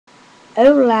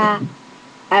Hola,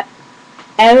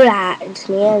 hola, it's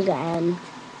me again.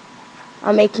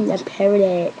 I'm making a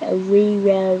parody of We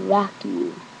Will Rock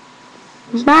You.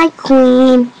 My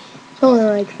queen. It's only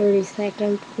like 30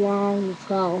 seconds long,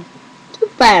 so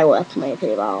bear with me,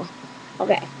 people.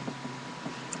 Okay.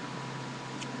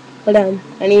 Hold on,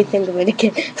 I need to think of it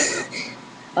again.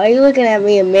 Are you looking at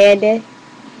me, Amanda?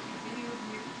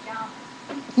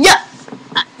 Yeah!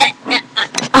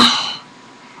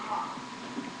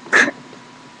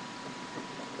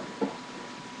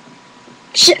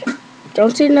 Shit!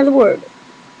 Don't say another word.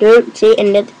 Don't say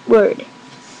another word.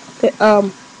 Okay,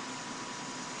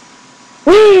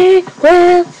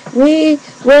 we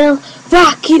will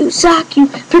rock you, sock you,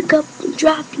 pick up and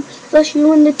drop you, flush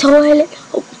you in the toilet.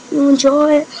 Hope you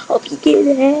enjoy it. Hope you get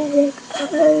a headache.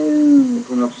 Oh.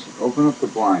 Open up the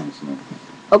blinds, Nick.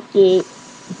 Okay.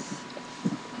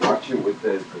 Watch it with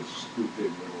the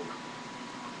stupid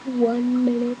little... 1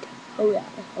 minute. Oh yeah,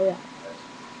 oh yeah.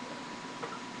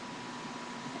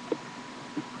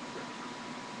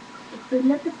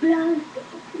 Open up the blinds,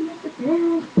 open up the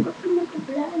blinds, open up the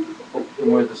blinds.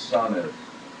 Open where the sun is.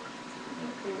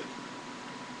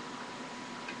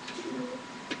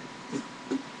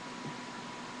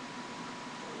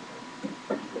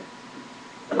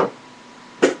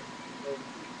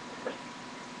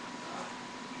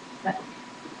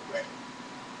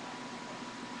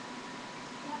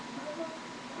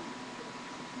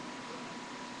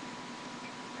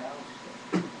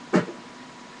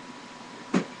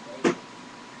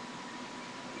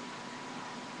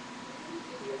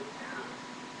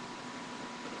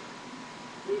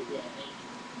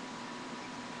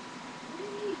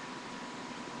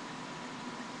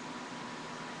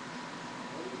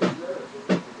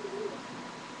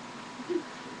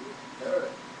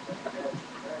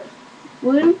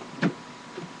 One.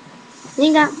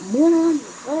 You got one on your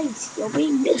face. You're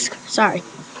being disgusting. Sorry.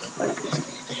 Okay.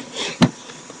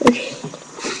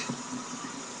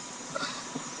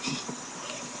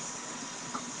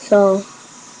 So,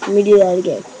 let me do that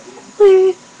again.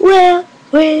 We will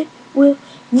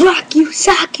rock you,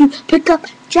 sock you, pick up,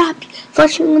 drop you,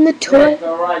 flush you in the toilet. That's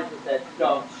alright with that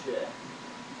dumb shit.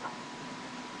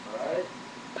 Alright?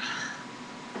 I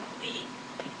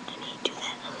need to do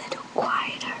that a little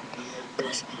quieter,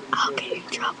 because I'll get in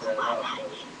trouble by my...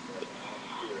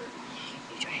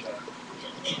 He's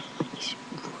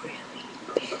really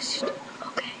pissed.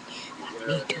 Okay, I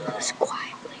need to do this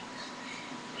quietly.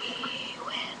 We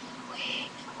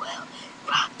will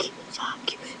rock you,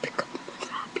 sock you, pick up and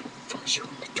drop you, flush you in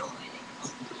the toilet.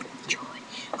 Hope you enjoy.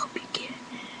 Hope you get it.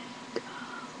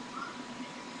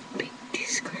 Big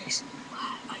disgrace.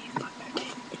 Why are you fucking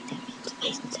okay? And that means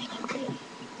basically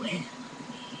we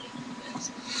will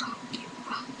sock you,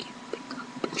 rock you, pick up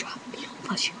and drop you,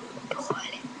 flush you in the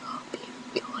toilet. Hope you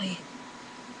enjoy it.